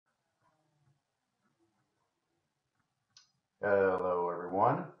Hello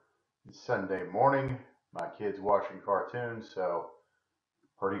everyone. It's Sunday morning. My kid's watching cartoons, so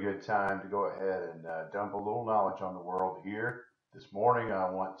pretty good time to go ahead and dump a little knowledge on the world here. This morning I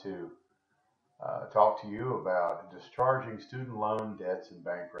want to talk to you about discharging student loan debts in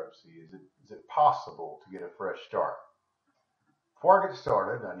bankruptcy. Is it possible to get a fresh start? Before I get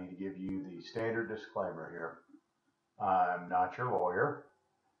started, I need to give you the standard disclaimer here. I'm not your lawyer.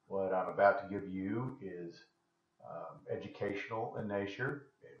 What I'm about to give you is educational in nature.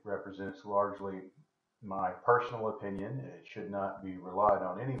 It represents largely my personal opinion, and it should not be relied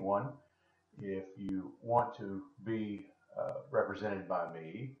on anyone. If you want to be represented by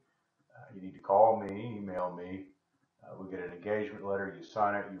me, you need to call me, email me. We get an engagement letter, you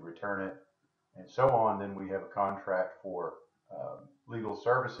sign it, you return it, and so on. Then we have a contract for legal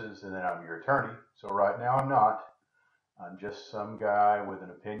services, and then I'm your attorney. So right now I'm not. I'm just some guy with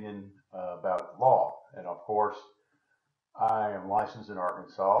an opinion about the law. And of course, I am licensed in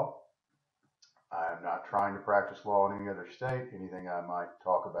Arkansas. I'm not trying to practice law in any other state. Anything I might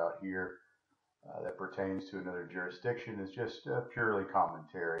talk about here that pertains to another jurisdiction is just purely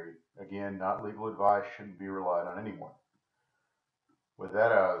commentary. Again, not legal advice, shouldn't be relied on anyone. With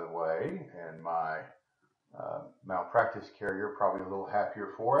that out of the way, and my malpractice carrier probably a little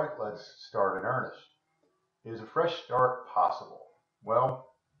happier for it, let's start in earnest. Is a fresh start possible? Well,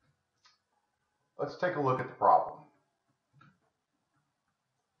 let's take a look at the problem.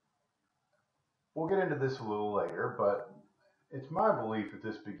 We'll get into this a little later, but it's my belief that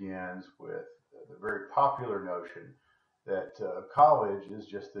this begins with the very popular notion that college is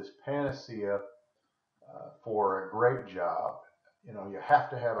just this panacea for a great job. You know, you have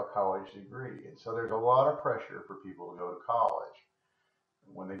to have a college degree. And so there's a lot of pressure for people to go to college.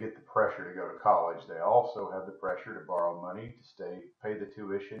 When they get the pressure to go to college, they also have the pressure to borrow money to pay the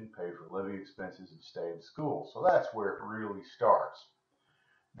tuition, pay for living expenses, and stay in school. So that's where it really starts.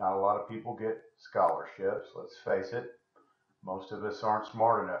 Not a lot of people get scholarships, let's face it. Most of us aren't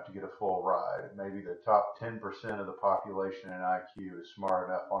smart enough to get a full ride. Maybe the top 10% of the population in IQ is smart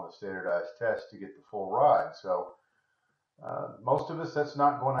enough on the standardized test to get the full ride. So most of us, that's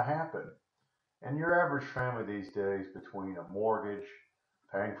not going to happen. And your average family these days, between a mortgage,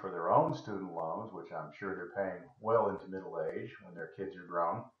 paying for their own student loans, which I'm sure they're paying well into middle age when their kids are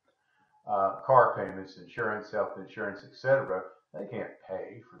grown, car payments, insurance, health insurance, etc., they can't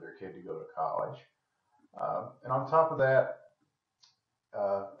pay for their kid to go to college. And on top of that,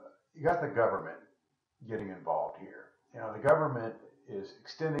 you got the government getting involved here. You know, the government is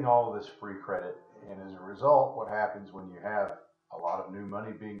extending all of this free credit, and as a result, what happens when you have a lot of new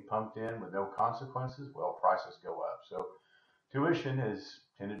money being pumped in with no consequences? Well, prices go up. So tuition has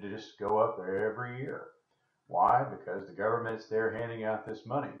tended to just go up every year. Why? Because the government's there handing out this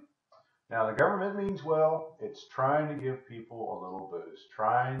money. Now, the government means well. It's trying to give people a little boost,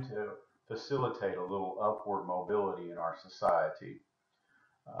 trying to facilitate a little upward mobility in our society.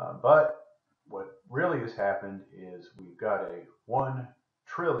 But what really has happened is we've got a $1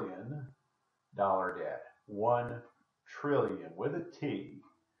 trillion debt. 1 trillion with a T.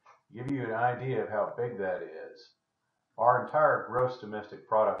 To give you an idea of how big that is, our entire gross domestic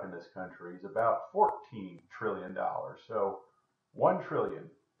product in this country is about $14 trillion. So 1 trillion,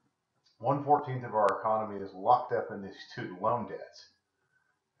 1/14 of our economy is locked up in these student loan debts.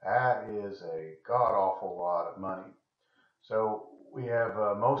 That is a god awful lot of money. So we have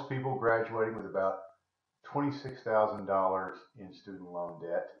most people graduating with about $26,000 in student loan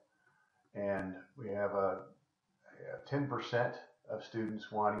debt, and we have 10% of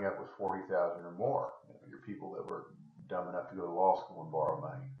students winding up with 40,000 or more. You know, you're people that were dumb enough to go to law school and borrow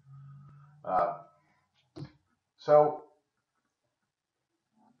money. So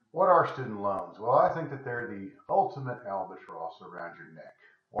what are student loans? Well, I think that they're the ultimate albatross around your neck.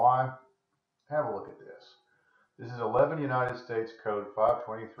 Why? Have a look at this. This is 11 United States Code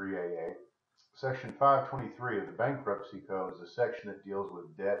 523AA. Section 523 of the Bankruptcy Code is a section that deals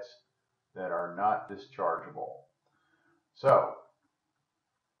with debts that are not dischargeable. So,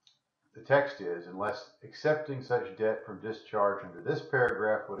 the text is, unless accepting such debt from discharge under this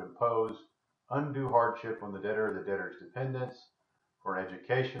paragraph would impose undue hardship on the debtor or the debtor's dependents for an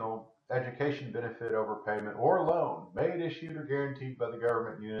education benefit, overpayment, or loan made, issued, or guaranteed by the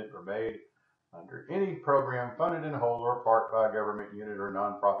government unit or made under any program funded in whole or part by a government unit or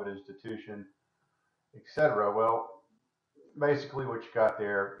nonprofit institution, etc. Well, basically what you got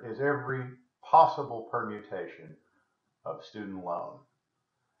there is every possible permutation of student loan.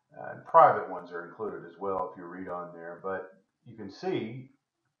 And private ones are included as well if you read on there, but you can see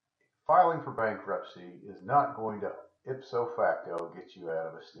filing for bankruptcy is not going to ipso facto get you out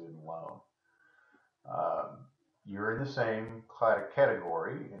of a student loan. you're in the same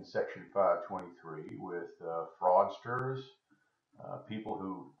category in Section 523 with fraudsters, people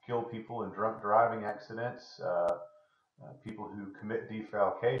who kill people in drunk driving accidents, people who commit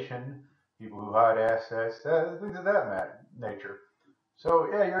defalcation, people who hide assets, things of that nature. So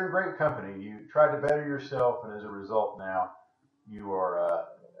yeah, you're in great company. You tried to better yourself, and as a result, now you are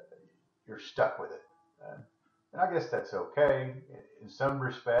you're stuck with it. And I guess that's okay in some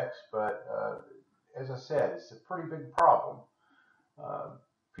respects, but as I said, it's a pretty big problem. Uh,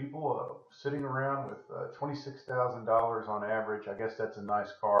 People sitting around with $26,000 on average. I guess that's a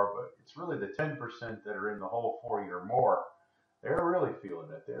nice car, but it's really the 10% that are in the hole for you or more. They're really feeling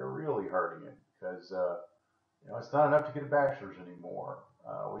it. They're really hurting it because it's not enough to get a bachelor's anymore.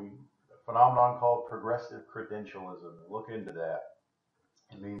 We a phenomenon called progressive credentialism. Look into that.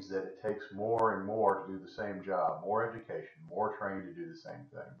 It means that it takes more and more to do the same job, more education, more training to do the same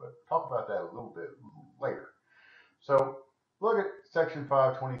thing. But talk about that a little bit later. So look at Section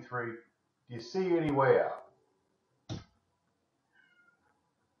 523. Do you see any way out?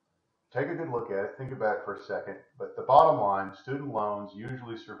 Take a good look at it. Think about it for a second. But the bottom line, student loans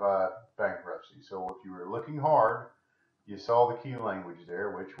usually survive bankruptcy. So if you were looking hard, you saw the key language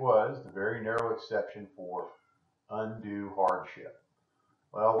there, which was the very narrow exception for undue hardship.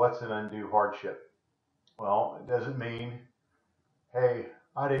 Well, what's an undue hardship? Well, it doesn't mean, hey,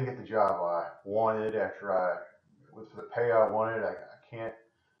 I didn't get the job I wanted after with the pay I wanted. I can't,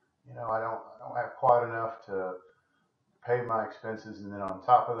 I don't have quite enough to pay my expenses, and then on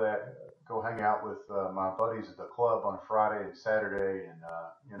top of that, go hang out with my buddies at the club on Friday and Saturday, and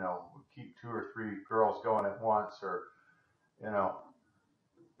keep two or three girls going at once, or you know,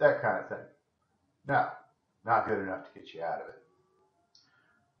 that kind of thing. No, not good enough to get you out of it.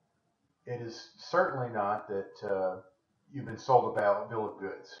 It is certainly not that you've been sold a bill of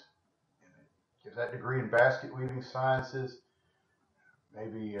goods. Give that degree in basket weaving sciences.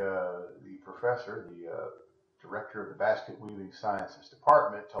 Maybe the professor, the director of the basket weaving sciences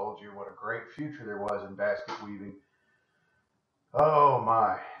department, told you what a great future there was in basket weaving. Oh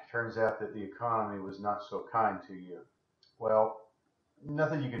my, turns out that the economy was not so kind to you. Well,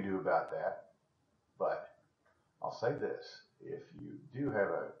 nothing you can do about that, but I'll say this. If you do have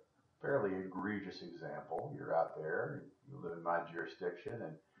a fairly egregious example, you're out there, you live in my jurisdiction,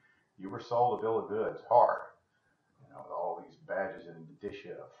 and you were sold a bill of goods hard, with all these badges and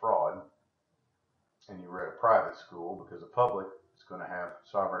indicia of fraud, and you were at a private school because the public is going to have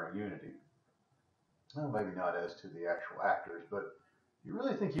sovereign immunity. Well, maybe not as to the actual actors, but you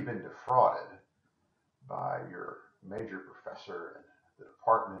really think you've been defrauded by your major professor and the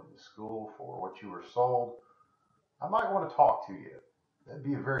department in the school for what you were sold, I might want to talk to you. That'd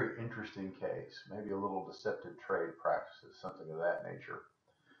be a very interesting case, maybe a little deceptive trade practices, something of that nature.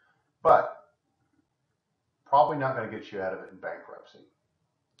 But probably not going to get you out of it in bankruptcy.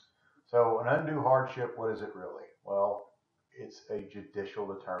 So an undue hardship, what is it really? Well, it's a judicial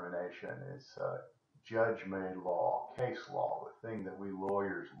determination. It's judge-made law, case law, the thing that we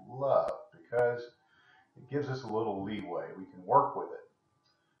lawyers love because it gives us a little leeway. We can work with it.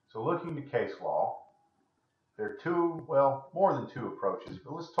 So looking to case law, there are two, well, more than two approaches,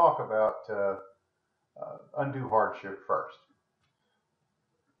 but let's talk about undue hardship first.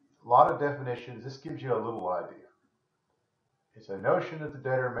 A lot of definitions. This gives you a little idea. It's a notion that the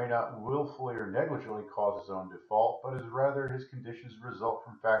debtor may not willfully or negligently cause his own default, but is rather his conditions result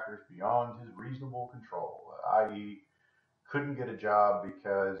from factors beyond his reasonable control, i.e., couldn't get a job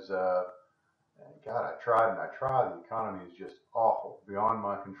because, God, I tried and I tried. The economy is just awful, beyond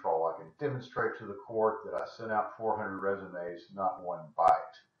my control. I can demonstrate to the court that I sent out 400 resumes, not one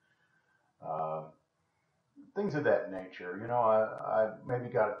bite. Things of that nature. I maybe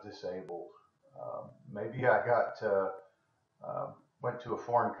got disabled. Maybe I went to a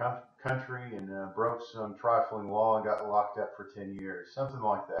foreign country and broke some trifling law and got locked up for 10 years, something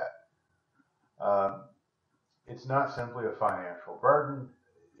like that. It's not simply a financial burden.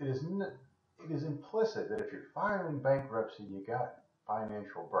 It is implicit that if you're filing bankruptcy, you got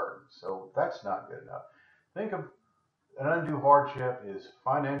financial burden. So that's not good enough. Think of an undue hardship is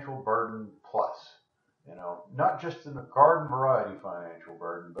financial burden plus. Not just in the garden variety financial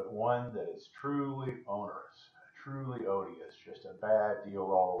burden, but one that is truly onerous, truly odious, just a bad deal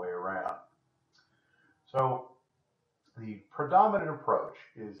all the way around. So the predominant approach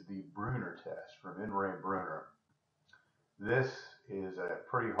is the Bruner test from In re Bruner. This is a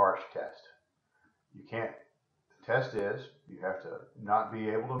pretty harsh test. The test is you have to not be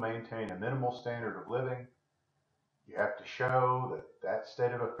able to maintain a minimal standard of living. You have to show that that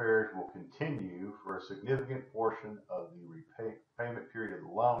state of affairs will continue for a significant portion of the repayment period of the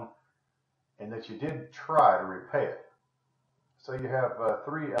loan, and that you did try to repay it. So you have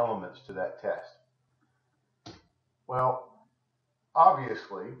three elements to that test. Well,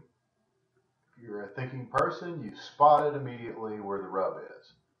 obviously, if you're a thinking person, you've spotted immediately where the rub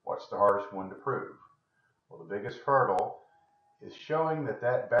is. What's the hardest one to prove? Well, the biggest hurdle is showing that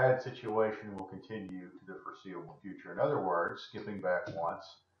that bad situation will continue to the foreseeable future. In other words, skipping back once,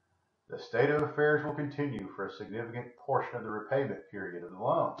 the state of affairs will continue for a significant portion of the repayment period of the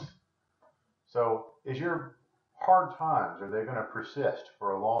loans. So is your hard times, are they going to persist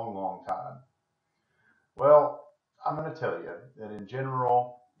for a long, long time? Well, I'm going to tell you that in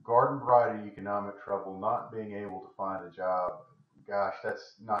general, garden variety economic trouble, not being able to find a job, gosh,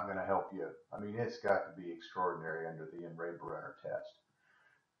 that's not going to help you. I mean, it's got to be extraordinary under the Enray-Brunner test.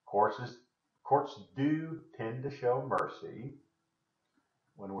 Courts do tend to show mercy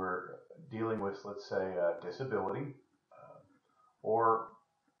when we're dealing with, let's say, disability or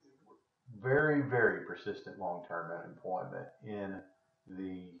very, very persistent long-term unemployment in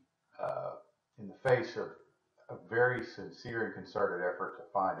the face of a very sincere and concerted effort to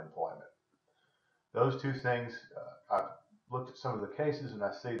find employment. Those two things, I've looked at some of the cases and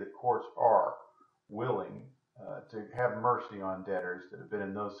I see that courts are willing to have mercy on debtors that have been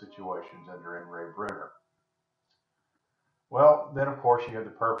in those situations under Enray-Brunner. Well, then of course you have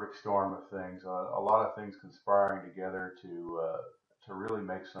the perfect storm of things, a lot of things conspiring together to really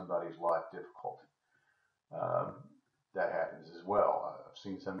make somebody's life difficult. That happens as well. I've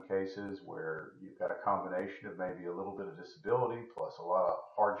seen some cases where you've got a combination of maybe a little bit of disability plus a lot of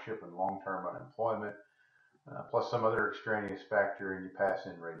hardship and long-term unemployment, plus some other extraneous factor, and you pass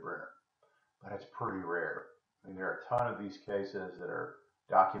Enray-Brunner. But it's pretty rare. I mean, there are a ton of these cases that are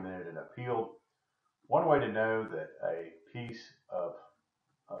documented and appealed. One way to know that a piece of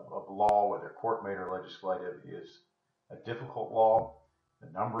law, whether court-made or legislative, is a difficult law, the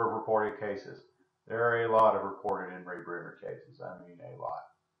number of reported cases. There are a lot of reported Enray-Brunner cases. I mean, a lot.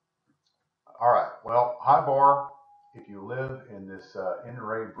 All right. Well, high bar. If you live in this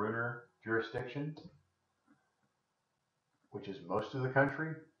Enray-Brunner jurisdiction, which is most of the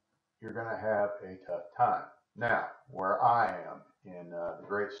country, you're going to have a tough time. Now, where I am in the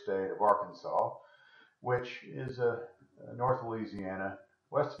great state of Arkansas, which is North Louisiana,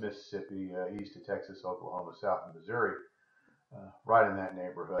 West Mississippi, east of Texas, Oklahoma, south of Missouri, right in that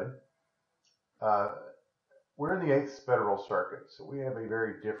neighborhood. We're in the 8th Federal Circuit, so we have a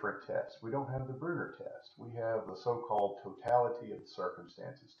very different test. We don't have the Brunner test. We have the so-called totality of the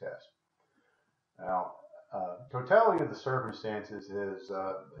circumstances test. Now, totality of the circumstances is,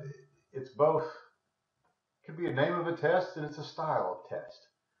 it's both, it could be a name of a test and it's a style of test.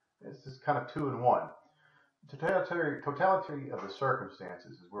 It's just kind of two in one. Totality of the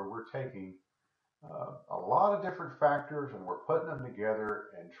circumstances is where we're taking a lot of different factors and we're putting them together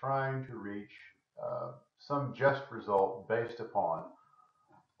and trying to reach some just result based upon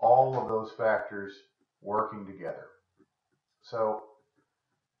all of those factors working together. So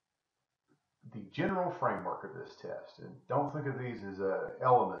the general framework of this test, and don't think of these as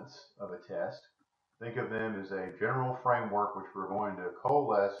elements of a test, think of them as a general framework which we're going to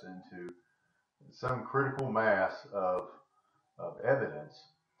coalesce into some critical mass of evidence,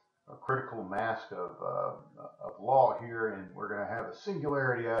 a critical mass of law here, and we're going to have a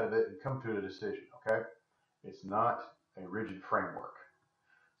singularity out of it and come to a decision, okay? It's not a rigid framework.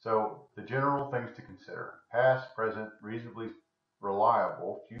 So the general things to consider: past, present, reasonably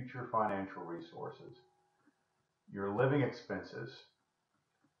reliable future financial resources, your living expenses,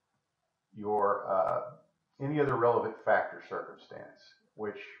 your any other relevant factor circumstance,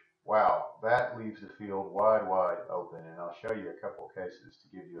 which, wow, that leaves the field wide, wide open, and I'll show you a couple of cases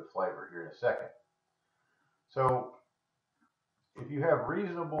to give you a flavor here in a second. So if you have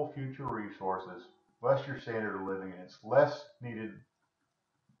reasonable future resources, less your standard of living, and it's less needed,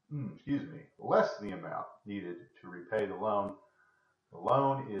 less the amount needed to repay the loan. The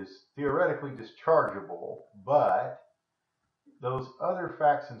loan is theoretically dischargeable, but those other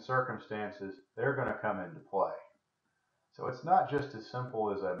facts and circumstances, they're going to come into play. So it's not just as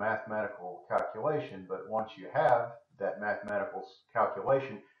simple as a mathematical calculation, but once you have that mathematical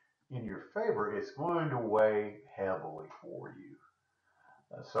calculation in your favor, it's going to weigh heavily for you.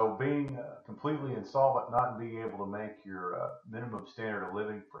 So being completely insolvent, not being able to make your minimum standard of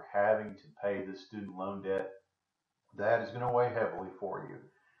living for having to pay the student loan debt, that is going to weigh heavily for you.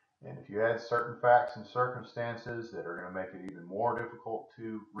 And if you add certain facts and circumstances that are going to make it even more difficult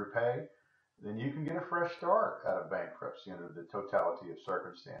to repay, then you can get a fresh start out of bankruptcy under the totality of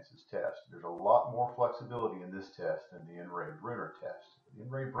circumstances test. There's a lot more flexibility in this test than the Enray-Brunner test. The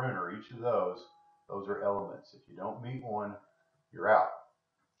Enray-Brunner, each of those are elements. If you don't meet one, you're out.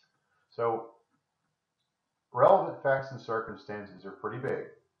 So relevant facts and circumstances are pretty big.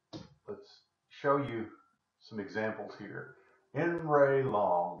 Let's show you some examples here. In Re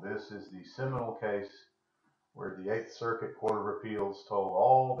Long, this is the seminal case where the Eighth Circuit Court of Appeals told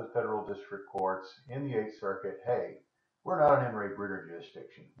all the federal district courts in the Eighth Circuit, hey, we're not an in re Bruder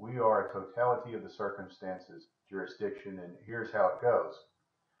jurisdiction. We are a totality of the circumstances jurisdiction, and here's how it goes.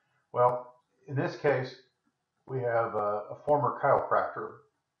 Well, in this case, we have a former chiropractor.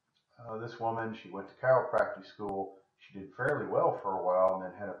 This woman, she went to chiropractic school. She did fairly well for a while and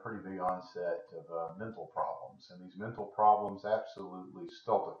then had a pretty big onset of mental problems. And these mental problems absolutely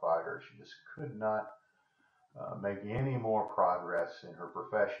stultified her. She just could not make any more progress in her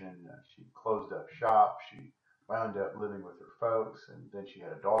profession. She closed up shop. She wound up living with her folks, and then she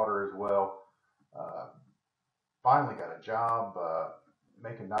had a daughter as well. Finally got a job,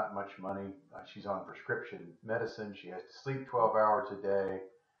 making not much money. She's on prescription medicine. She has to sleep 12 hours a day.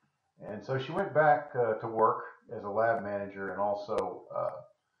 And so she went back to work as a lab manager, and also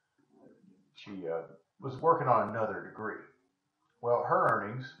she was working on another degree. Well, her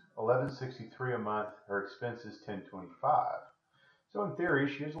earnings, $11.63 a month, her expenses $10.25. So in theory,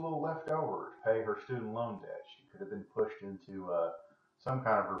 she has a little left over to pay her student loan debt. She could have been pushed into some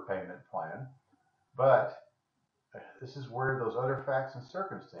kind of repayment plan, but this is where those other facts and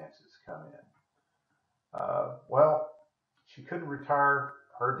circumstances come in. Well, she couldn't retire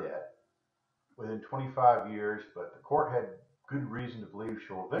her debt within 25 years, but the court had good reason to believe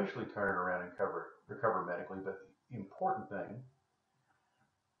she'll eventually turn it around and recover medically. But the important thing,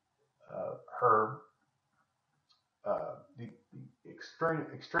 the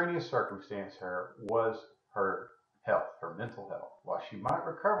extraneous circumstance here was her health, her mental health. While she might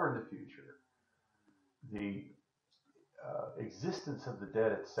recover in the future, the existence of the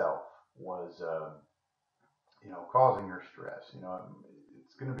debt itself was, causing her stress.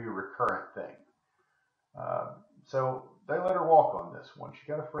 It's going to be a recurrent thing. So they let her walk on this one. She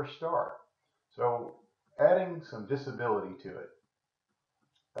got a fresh start. So adding some disability to it,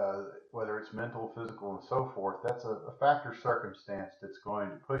 whether it's mental, physical, and so forth, that's a factor circumstance that's going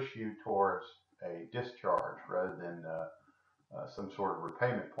to push you towards a discharge rather than some sort of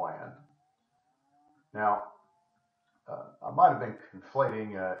repayment plan. Now, I might have been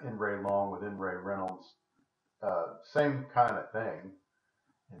conflating In re Long with In re Reynolds. Same kind of thing.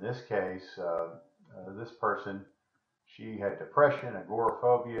 In this case, this person, she had depression,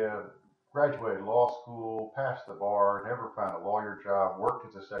 agoraphobia, graduated law school, passed the bar, never found a lawyer job, worked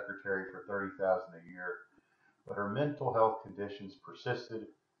as a secretary for $30,000 a year, but her mental health conditions persisted,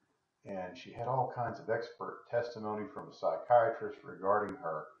 and she had all kinds of expert testimony from a psychiatrist regarding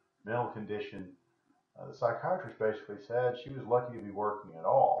her mental condition. The psychiatrist basically said she was lucky to be working at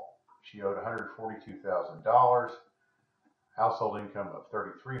all. She owed $142,000, household income of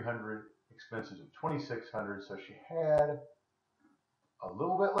 $3,300, expenses of $2,600, so she had a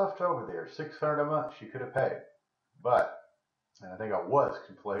little bit left over there, $600 a month she could have paid. But, and I think I was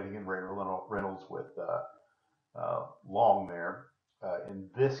conflating In re Reynolds with Long there. In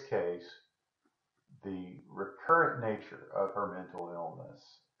this case, the recurrent nature of her mental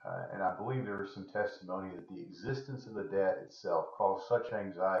illness, and I believe there was some testimony that the existence of the debt itself caused such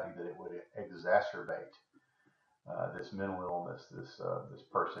anxiety that it would exacerbate this mental illness this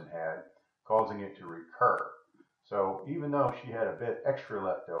person had, causing it to recur. So even though she had a bit extra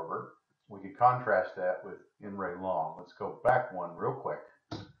left over, we could contrast that with In re Long. Let's go back one real quick.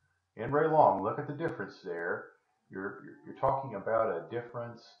 In re Long, look at the difference there. You're talking about a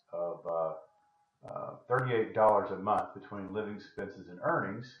difference of $38 a month between living expenses and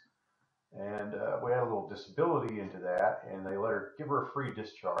earnings, and we had a little disability into that, and they give her a free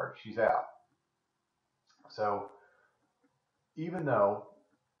discharge. She's out. So even though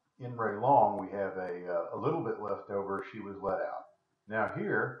In re Long we have a little bit left over, she was let out. Now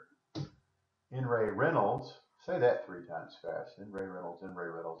here, In re Reynolds, say that 3 times fast. In re Reynolds, In re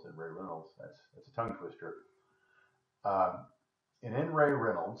Reynolds, In re Reynolds. That's a tongue twister. In re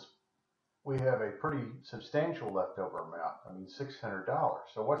Reynolds, we have a pretty substantial leftover amount. I mean, $600.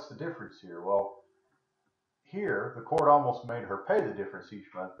 So what's the difference here? Well, here, the court almost made her pay the difference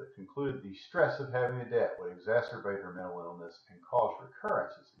each month, but concluded the stress of having the debt would exacerbate her mental illness and cause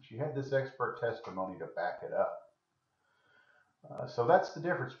recurrences. And she had this expert testimony to back it up. So that's the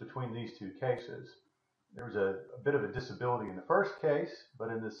difference between these two cases. There was a bit of a disability in the first case, but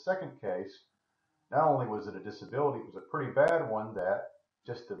in the second case, not only was it a disability, it was a pretty bad one that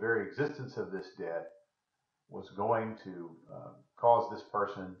just the very existence of this debt was going to cause this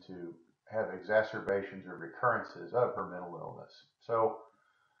person to have exacerbations or recurrences of her mental illness. So,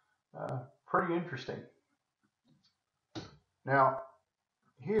 pretty interesting. Now,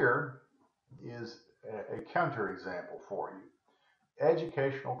 here, is a counterexample for you.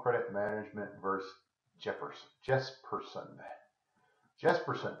 Educational credit management versus Jesperson.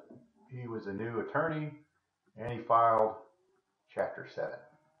 Jesperson, he was a new attorney and he filed Chapter 7.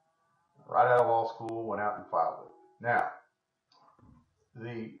 Right out of law school, went out and filed it. Now,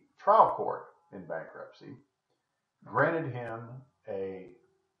 the trial court in bankruptcy granted him a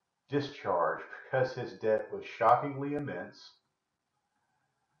discharge because his debt was shockingly immense,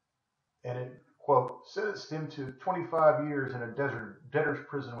 and it, quote, sentenced him to 25 years in a debtor's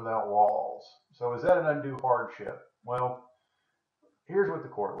prison without walls. So is that an undue hardship? Well, here's what the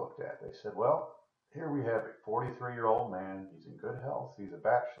court looked at. They said, well, here we have a 43-year-old man. He's in good health. He's a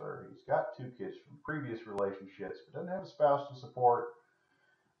bachelor. He's got 2 kids from previous relationships, but doesn't have a spouse to support.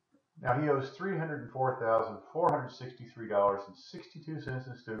 Now he owes $304,463.62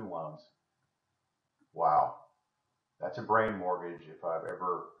 in student loans. Wow. That's a brain mortgage if I've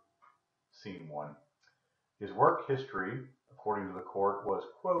ever seen one. His work history, according to the court, was,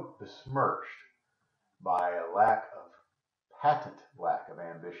 quote, besmirched by a patent lack of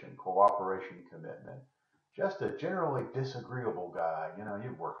ambition, cooperation, commitment. Just a generally disagreeable guy. You know,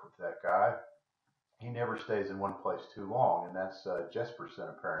 you've worked with that guy. He never stays in one place too long, and that's Jesperson,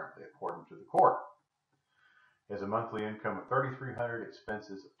 apparently, according to the court. He has a monthly income of $3,300,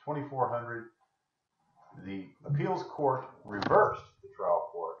 expenses of $2,400. The appeals court reversed the trial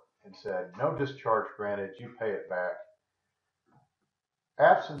court and said, no discharge granted, you pay it back.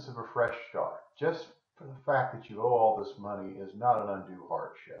 Absence of a fresh start, just for the fact that you owe all this money, is not an undue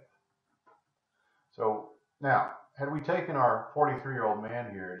hardship. So now, had we taken our 43-year-old man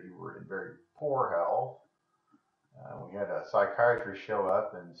here and he were in very poor health, we had a psychiatrist show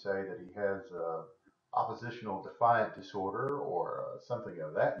up and say that he has oppositional defiant disorder or something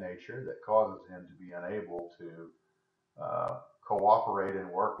of that nature that causes him to be unable to cooperate and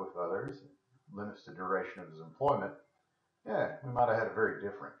work with others, limits the duration of his employment, yeah, we might have had a very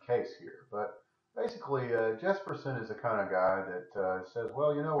different case here. But basically, Jesperson is the kind of guy that says,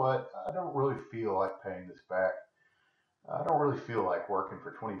 well, you know what, I don't really feel like paying this back. I don't really feel like working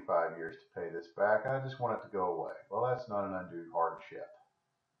for 25 years to pay this back. I just want it to go away. Well, that's not an undue hardship.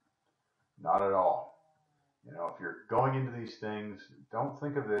 Not at all. You know, if you're going into these things, don't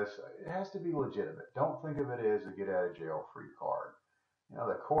think of this. It has to be legitimate. Don't think of it as a get out of jail free card. You know,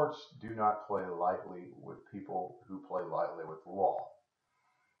 the courts do not play lightly with people who play lightly with the law.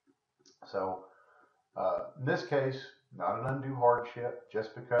 So, in this case, not an undue hardship.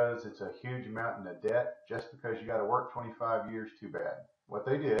 Just because it's a huge amount in debt, just because you got to work 25 years, too bad. What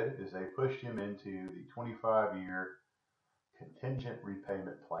they did is they pushed him into the 25-year contingent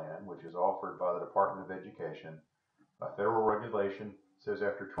repayment plan, which is offered by the Department of Education. By federal regulation, it says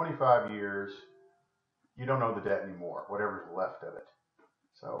after 25 years, you don't owe the debt anymore, whatever's left of it.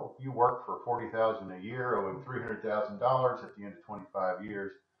 So if you work for $40,000 a year, owing $300,000 at the end of 25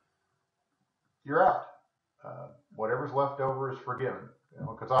 years, you're out. Whatever's left over is forgiven,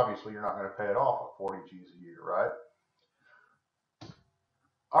 because obviously you're not going to pay it off at 40 G's a year, right?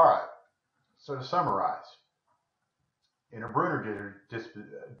 All right. So to summarize, in a Brunner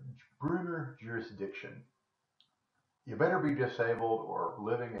jurisdiction, you better be disabled or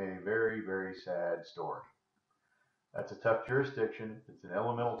living a very, very sad story. That's a tough jurisdiction. It's an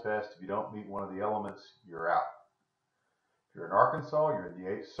elemental test. If you don't meet one of the elements, you're out. If you're in Arkansas, you're in the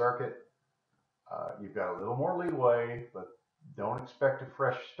 8th Circuit. You've got a little more leeway, but don't expect a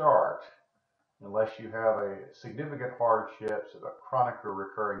fresh start unless you have a significant hardships of a chronic or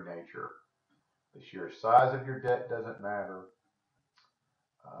recurring nature. The sheer size of your debt doesn't matter.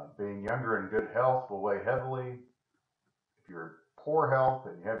 Being younger and good health will weigh heavily. If you're in poor health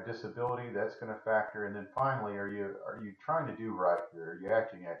and you have disability, that's going to factor. And then finally, are you trying to do right here? Are you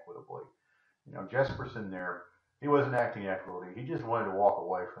acting equitably? You know, Jesperson there, he wasn't acting equitably. He just wanted to walk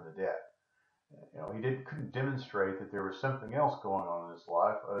away from the debt. You know, he couldn't demonstrate that there was something else going on in his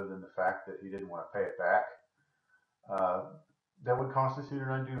life other than the fact that he didn't want to pay it back. That would constitute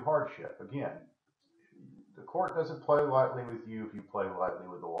an undue hardship. Again, the court doesn't play lightly with you if you play lightly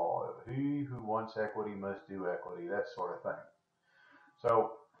with the law. He who wants equity must do equity, that sort of thing.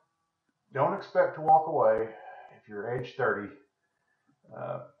 So don't expect to walk away if you're age 30.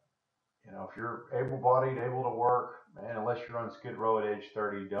 You know, if you're able-bodied, able to work, man, unless you're on Skid Row at age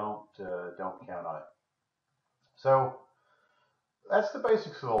 30, don't count on it. So that's the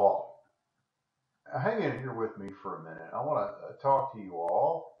basics of the law. Now, hang in here with me for a minute. I want to talk to you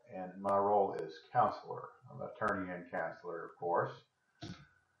all, and my role is counselor. I'm an attorney and counselor, of course,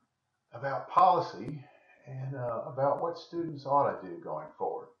 about policy and about what students ought to do going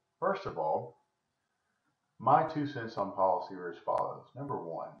forward. First of all, my 2 cents on policy are as follows. Number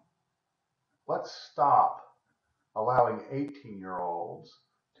one, let's stop allowing 18-year-olds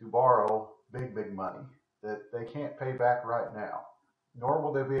to borrow big money that they can't pay back right now, nor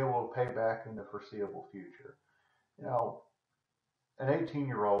will they be able to pay back in the foreseeable future. You know, an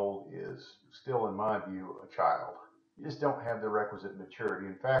 18-year-old is still, in my view, a child. You just don't have the requisite maturity.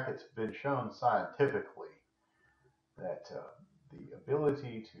 In fact, it's been shown scientifically that the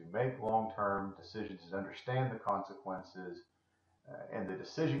ability to make long-term decisions and understand the consequences and the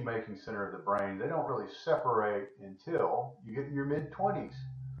decision-making center of the brain, they don't really separate until you get in your mid-20s.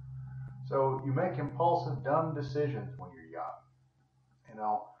 So you make impulsive, dumb decisions when you're young, you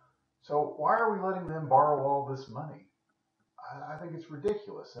know. So why are we letting them borrow all this money? I think it's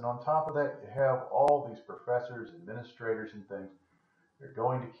ridiculous. And on top of that, you have all these professors, administrators, and things. They're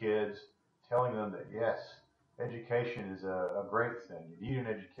going to kids, telling them that yes, education is a great thing. You need an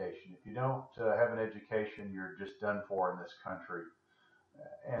education. If you don't have an education, you're just done for in this country.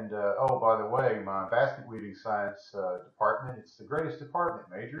 And oh, by the way, my basket weaving science department, it's the greatest department,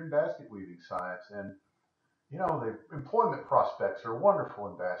 major in basket weaving science. And, you know, the employment prospects are wonderful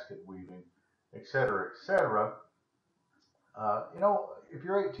in basket weaving, et cetera, et cetera. You know, if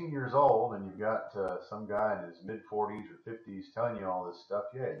you're 18 years old and you've got some guy in his mid 40s or 50s telling you all this stuff,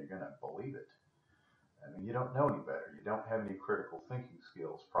 yeah, you're going to believe it. I mean, you don't know any better. You don't have any critical thinking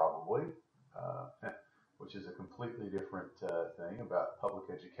skills, probably, which is a completely different thing about public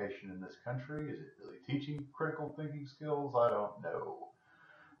education in this country. Is it really teaching critical thinking skills? I don't know.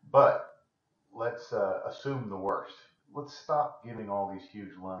 But let's assume the worst. Let's stop giving all these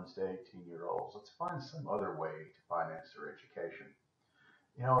huge loans to 18-year-olds. Let's find some other way to finance their education.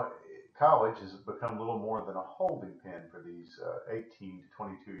 You know, college has become little more than a holding pen for these 18 to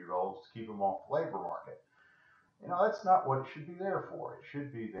 22-year-olds to keep them off the labor market. You know, that's not what it should be there for. It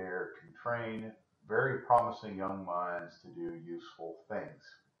should be there to train very promising young minds to do useful things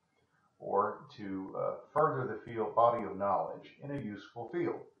or to further the field body of knowledge in a useful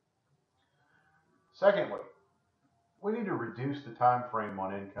field. Secondly, we need to reduce the time frame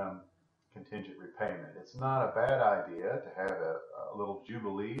on income contingent repayment. It's not a bad idea to have a little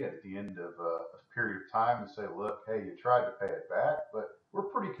jubilee at the end of a period of time and say, look, hey, you tried to pay it back, but we're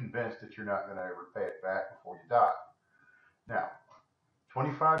pretty convinced that you're not going to ever pay it back before you die. Now,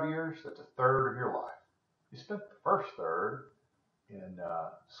 25 years, that's a third of your life. You spent the first third in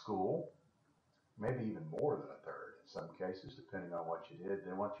school, maybe even more than a third in some cases, depending on what you did.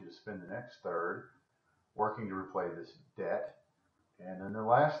 They want you to spend the next third working to repay this debt. And in the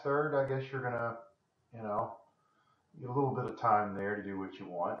last third, I guess you're going to, you know, get a little bit of time there to do what you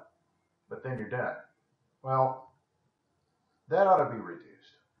want, but then you're done. Well, that ought to be reduced.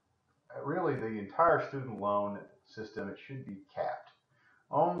 Really, the entire student loan system, it should be capped.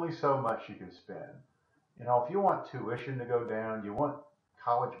 Only so much you can spend. You know, if you want tuition to go down, you want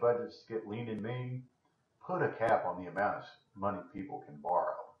college budgets to get lean and mean, put a cap on the amount of money people can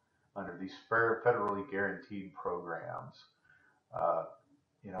borrow under these federally guaranteed programs. Uh,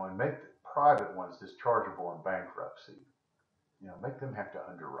 you know, and make the private ones dischargeable in bankruptcy. You know, make them have to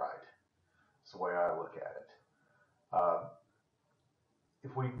underwrite. That's the way I look at it. Uh,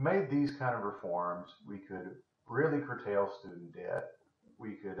 if we made these kind of reforms, we could really curtail student debt.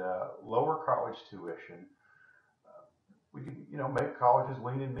 We could lower college tuition. We could, you know, make colleges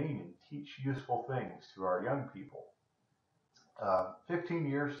lean and mean and teach useful things to our young people. 15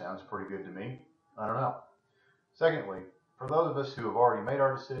 years sounds pretty good to me. I don't know. Secondly, for those of us who have already made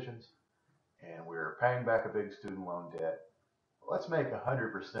our decisions and we're paying back a big student loan debt, let's make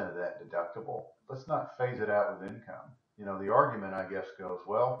 100% of that deductible. Let's not phase it out with income. You know, the argument, I guess, goes,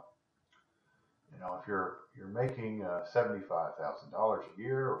 well, you know, if you're making $75,000 a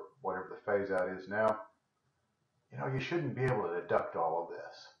year or whatever the phase out is now, you know, you shouldn't be able to deduct all of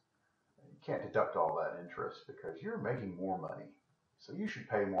this. You can't deduct all that interest because you're making more money. So you should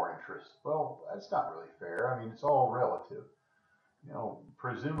pay more interest. Well, that's not really fair. I mean, it's all relative. You know,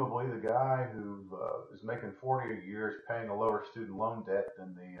 presumably the guy who is making 40 a year is paying a lower student loan debt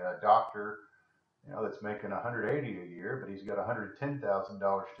than the doctor, you know, that's making 180 a year, but he's got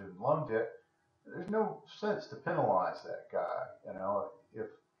 $110,000 student loan debt. There's no sense to penalize that guy. You know, if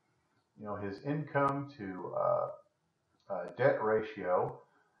you know his income to debt ratio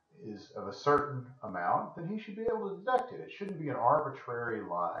is of a certain amount, then he should be able to deduct it. It shouldn't be an arbitrary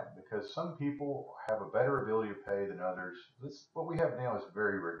line because some people have a better ability to pay than others. What we have now is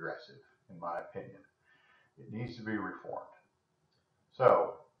very regressive, in my opinion. It needs to be reformed.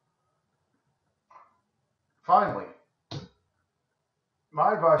 So, finally,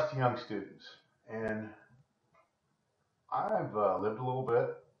 my advice to young students, and I've lived a little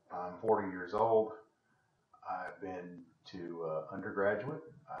bit. I'm 40 years old. I've been to undergraduate.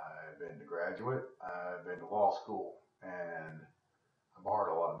 I've been to graduate, I've been to law school, and I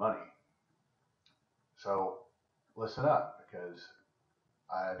borrowed a lot of money. So listen up, because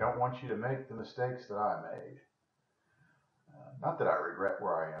I don't want you to make the mistakes that I made. Not that I regret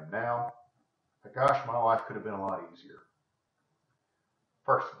where I am now, but gosh, my life could have been a lot easier.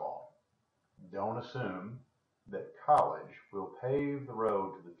 First of all, don't assume that college will pave the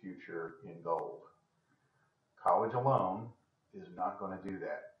road to the future in gold. College alone is not going to do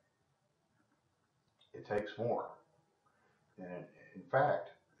that. It takes more. And in fact,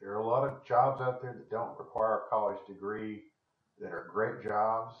 there are a lot of jobs out there that don't require a college degree that are great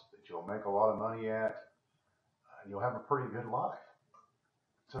jobs that you'll make a lot of money at, and you'll have a pretty good life.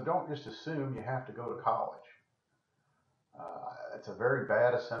 So don't just assume you have to go to college. It's a very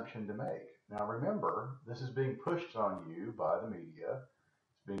bad assumption to make. Now remember, this is being pushed on you by the media.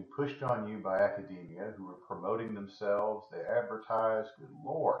 It's being pushed on you by academia who are promoting themselves. They advertise, good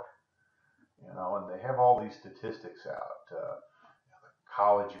Lord, and they have all these statistics out. The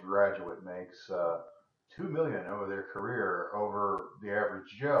college graduate makes $2 million over their career over the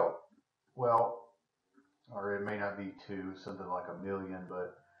average Joe. Well, or it may not be two, something like $1 million,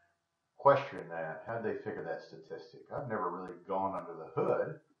 but question that. How did they figure that statistic? I've never really gone under the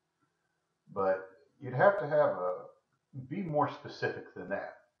hood, but you'd have to be more specific than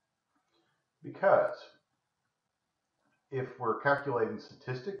that. Because if we're calculating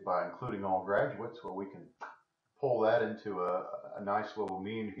statistic by including all graduates, well, we can pull that into a nice little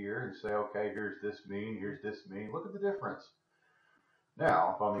mean here and say, okay, here's this mean, here's this mean. Look at the difference.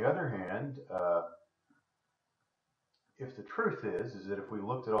 Now, if on the other hand, if the truth is that if we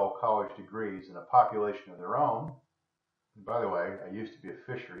looked at all college degrees in a population of their own, and by the way, I used to be a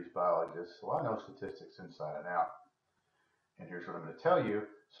fisheries biologist, so I know statistics inside and out. And here's what I'm going to tell you.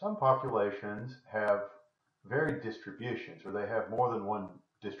 Some populations have varied distributions, or they have more than one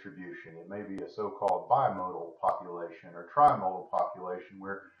distribution. It may be a so-called bimodal population or trimodal population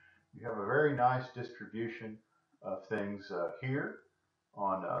where you have a very nice distribution of things here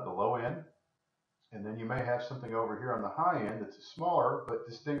on the low end, and then you may have something over here on the high end that's a smaller but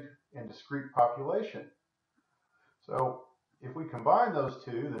distinct and discrete population. So if we combine those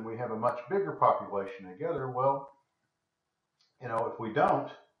two, then we have a much bigger population together. Well, if we don't,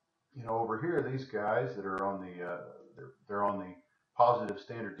 over here, these guys that are on the they're on the positive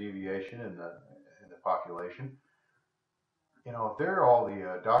standard deviation in the population. If they're all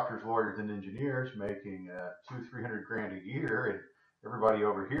the doctors, lawyers, and engineers making 200-300 grand a year, and everybody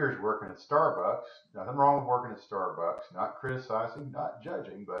over here is working at Starbucks, nothing wrong with working at Starbucks. Not criticizing, not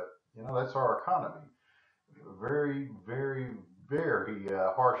judging, but that's our economy. We have a very, very, very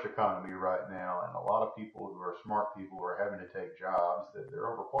harsh economy right now, and a lot of people who are smart people are having to take jobs that they're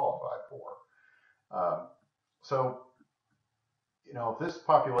overqualified for. So, if this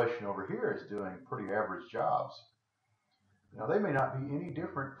population over here is doing pretty average jobs, they may not be any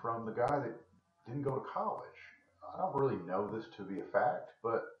different from the guy that didn't go to college. I don't really know this to be a fact,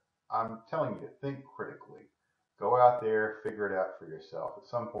 but I'm telling you, think critically. Go out there, figure it out for yourself. At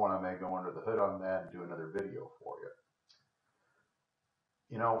some point, I may go under the hood on that and do another video for you.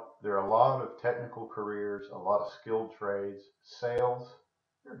 There are a lot of technical careers, a lot of skilled trades, sales.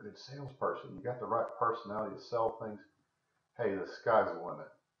 You're a good salesperson. You got the right personality to sell things. Hey, the sky's the limit.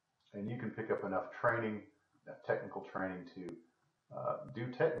 And you can pick up enough training, enough technical training to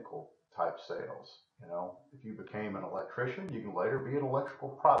do technical type sales. If you became an electrician, you can later be an electrical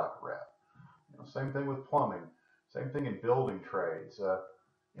product rep. Same thing with plumbing. Same thing in building trades.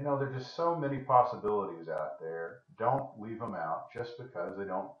 There's just so many possibilities out there. Don't leave them out just because they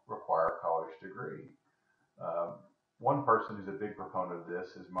don't require a college degree. One person who's a big proponent of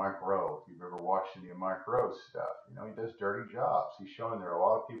this is Mike Rowe. If you've ever watched any of Mike Rowe's stuff, he does dirty jobs. He's showing there are a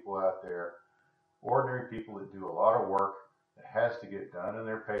lot of people out there, ordinary people that do a lot of work that has to get done, and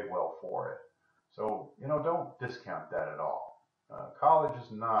they're paid well for it. So, don't discount that at all. College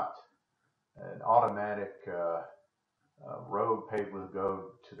is not an automatic road paved with gold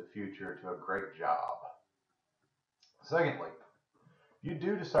to the future to a great job. Secondly, if you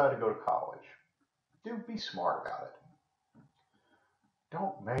do decide to go to college, do be smart about it.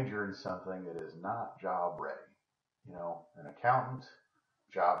 Don't major in something that is not job ready. An accountant,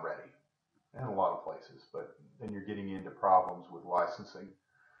 job ready, in a lot of places, but then you're getting into problems with licensing.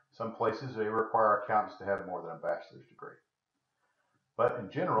 Some places, they require accountants to have more than a bachelor's degree. But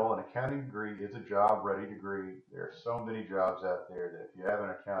in general, an accounting degree is a job-ready degree. There are so many jobs out there that if you have an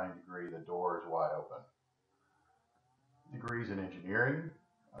accounting degree, the door is wide open. Degrees in engineering,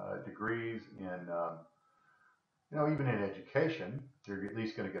 degrees in, even in education, you're at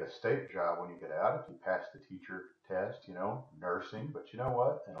least going to get a state job when you get out if you pass the teacher test, nursing. But you know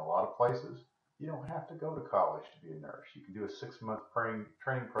what? In a lot of places, you don't have to go to college to be a nurse. You can do a 6-month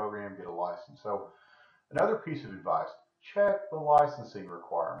training program, get a license. So another piece of advice, check the licensing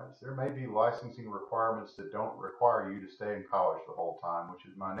requirements. There may be licensing requirements that don't require you to stay in college the whole time, which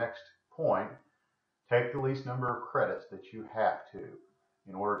is my next point. Take the least number of credits that you have to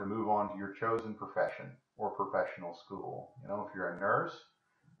in order to move on to your chosen profession or professional school. If you're a nurse,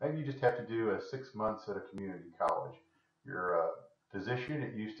 maybe you just have to do 6 months at a community college. You're a physician,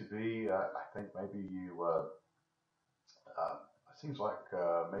 it used to be, I think maybe it seems like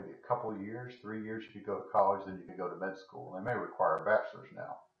maybe a couple of years, 3 years, you could go to college, then you could go to med school. They may require a bachelor's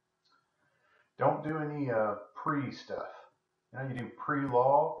now. Don't do any pre-stuff. You do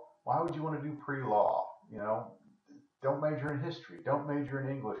pre-law. Why would you want to do pre-law? Don't major in history. Don't major in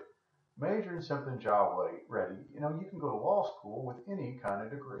English. Major in something job ready. You can go to law school with any kind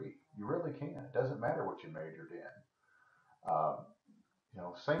of degree. You really can. It doesn't matter what you majored in.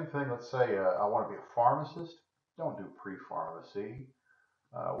 Same thing. Let's say I want to be a pharmacist. Don't do pre-pharmacy,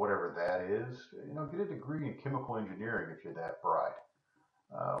 whatever that is. Get a degree in chemical engineering if you're that bright,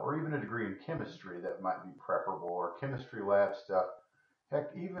 or even a degree in chemistry that might be preferable, or chemistry lab stuff.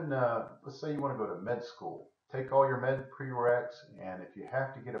 Heck, even let's say you want to go to med school. Take all your med prereqs, and if you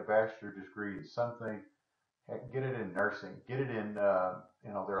have to get a bachelor's degree in something, heck, get it in nursing. Get it in, there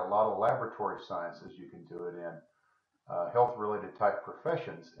are a lot of laboratory sciences you can do it in, health-related type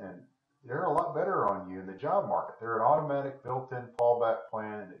professions, and they're a lot better on you in the job market. They're an automatic built-in fallback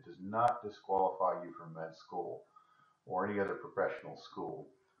plan, and it does not disqualify you from med school or any other professional school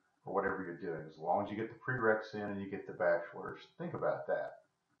or whatever you're doing, as long as you get the prereqs in and you get the bachelor's. Think about that.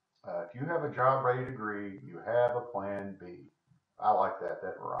 If you have a job-ready degree, you have a plan B. I like that.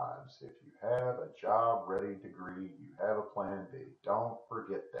 That rhymes. If you have a job-ready degree, you have a plan B. Don't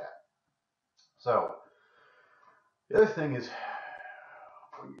forget that. So the other thing is,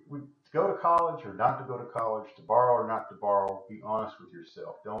 to go to college or not to go to college, to borrow or not to borrow, be honest with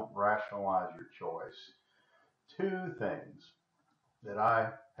yourself. Don't rationalize your choice. 2 things that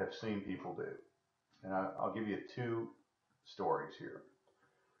I have seen people do, and I'll give you 2 stories here.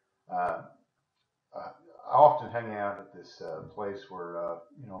 I often hang out at this place where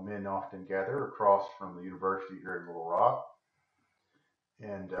men often gather across from the university here in Little Rock,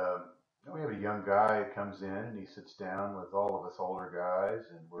 and we have a young guy who comes in and he sits down with all of us older guys,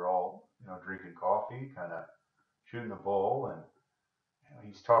 and we're all drinking coffee, kind of shooting the bull, and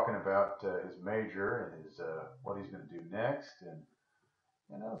he's talking about his major and his what he's going to do next, and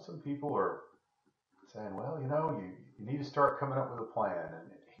some people are saying, well, you need to start coming up with a plan.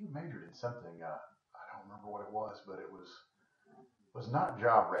 And he majored in something, I don't remember what it was, but it was not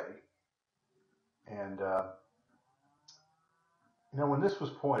job ready. And, when this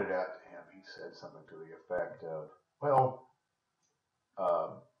was pointed out to him, he said something to the effect of, well,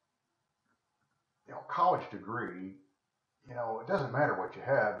 college degree, it doesn't matter what you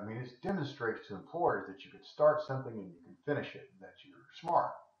have. I mean, it demonstrates to employers that you can start something and you can finish it, and that you're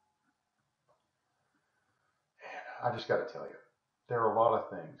smart. I just got to tell you, there are a lot of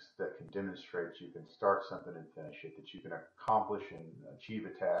things that can demonstrate you can start something and finish it, that you can accomplish and achieve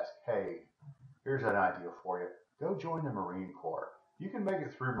a task. Hey, here's an idea for you. Go join the Marine Corps. You can make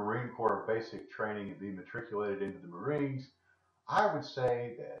it through Marine Corps basic training and be matriculated into the Marines. I would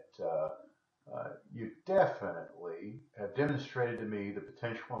say that you definitely have demonstrated to me, the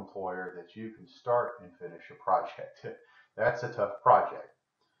potential employer, that you can start and finish a project. That's a tough project.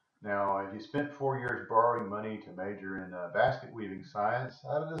 Now, if you spent 4 years borrowing money to major in basket weaving science,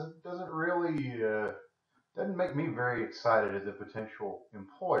 that doesn't really doesn't make me very excited as a potential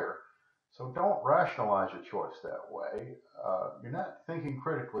employer. So don't rationalize your choice that way. You're not thinking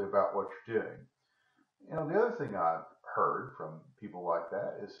critically about what you're doing. The other thing I've heard from people like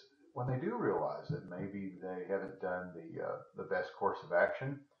that is when they do realize that maybe they haven't done the best course of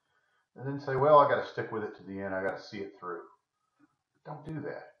action, and then say, well, I got to stick with it to the end. I got to see it through. Don't do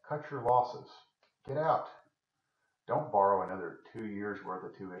that. Cut your losses. Get out. Don't borrow another 2 years worth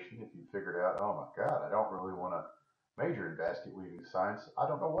of tuition if you figured out, oh my God, I don't really want to major in basket weaving science. I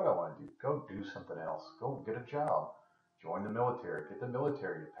don't know what I want to do. Go do something else. Go get a job. Join the military. Get the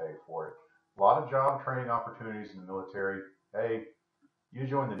military to pay for it. A lot of job training opportunities in the military. Hey, you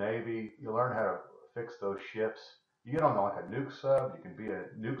join the Navy, you learn how to fix those ships. You get on like a nuke sub, you can be a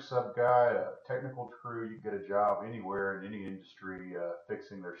nuke sub guy, a technical crew, you can get a job anywhere in any industry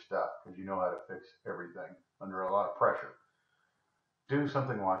fixing their stuff, because you know how to fix everything under a lot of pressure. Do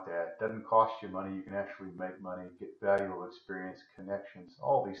something like that. It doesn't cost you money. You can actually make money, get valuable experience, connections,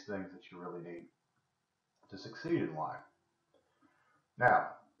 all these things that you really need to succeed in life.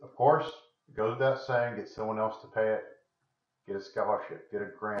 Now, of course, It goes without saying, get someone else to pay it, get a scholarship, get a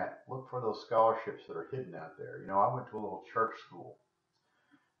grant. Look for those scholarships that are hidden out there. You know, I went to a little church school,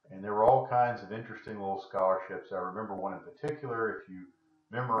 and there were all kinds of interesting little scholarships. I remember one in particular. If you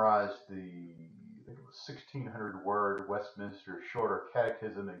memorized I think it was 1600 word Westminster Shorter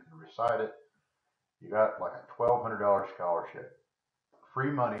Catechism and could recite it, you got like a $1,200 scholarship.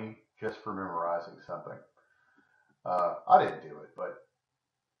 Free money just for memorizing something. I didn't do it, but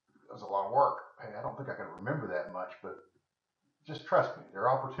it was a lot of work. Hey, I don't think I can remember that much, but just trust me, there are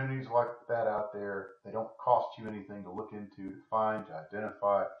opportunities like that out there. They don't cost you anything to look into, to find, to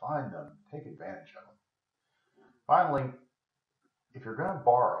identify. Find them, take advantage of them. Finally, if you're going to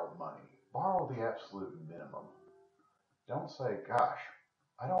borrow money, borrow the absolute minimum. Don't say, gosh,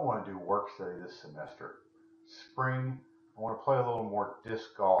 I don't want to do work study this semester. Spring, I want to play a little more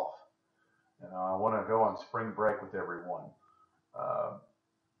disc golf. And I want to go on spring break with everyone. Uh,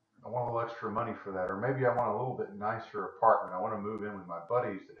 I want a little extra money for that. Or maybe I want a little bit nicer apartment. I want to move in with my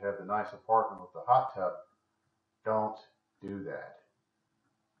buddies that have the nice apartment with the hot tub. Don't do that.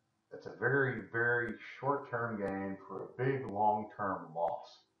 That's a very, very short-term gain for a big long-term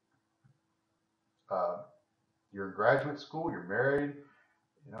loss. Uh, you're in graduate school, you're married,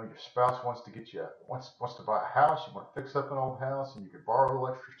 you know, your spouse wants to get you wants to buy a house, you want to fix up an old house, and you could borrow a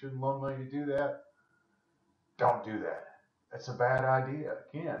little extra student loan money to do that. Don't do that. That's a bad idea.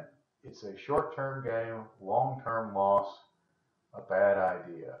 Again, it's a short-term gain, long-term loss, a bad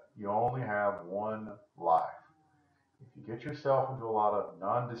idea. You only have one life. If you get yourself into a lot of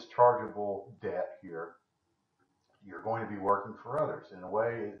non-dischargeable debt here, you're going to be working for others. In a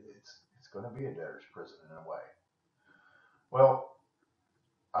way, it's going to be a debtor's prison in a way. Well,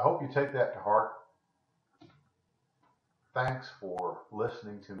 I hope you take that to heart. Thanks for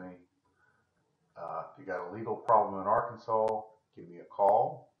listening to me. If you got a legal problem in Arkansas, give me a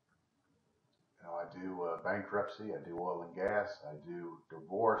call. You know, I do bankruptcy, I do oil and gas, I do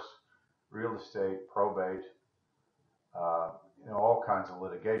divorce, real estate, probate, you know, all kinds of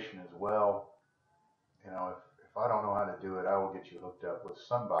litigation as well. You know, if I don't know how to do it, I will get you hooked up with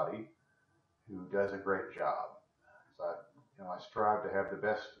somebody who does a great job. So I strive to have the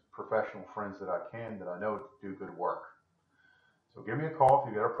best professional friends that I can that I know do good work. So give me a call if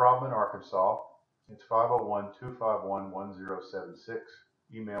you got a problem in Arkansas. It's 501-251-1076.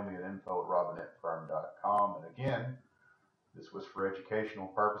 Email me at info@robinettefirm.com. And again, this was for educational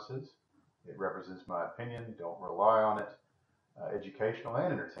purposes. It represents my opinion. Don't rely on it. Educational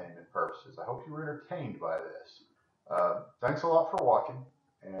and entertainment purposes. I hope you were entertained by this. Thanks a lot for watching,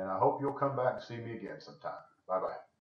 and I hope you'll come back and see me again sometime. Bye-bye.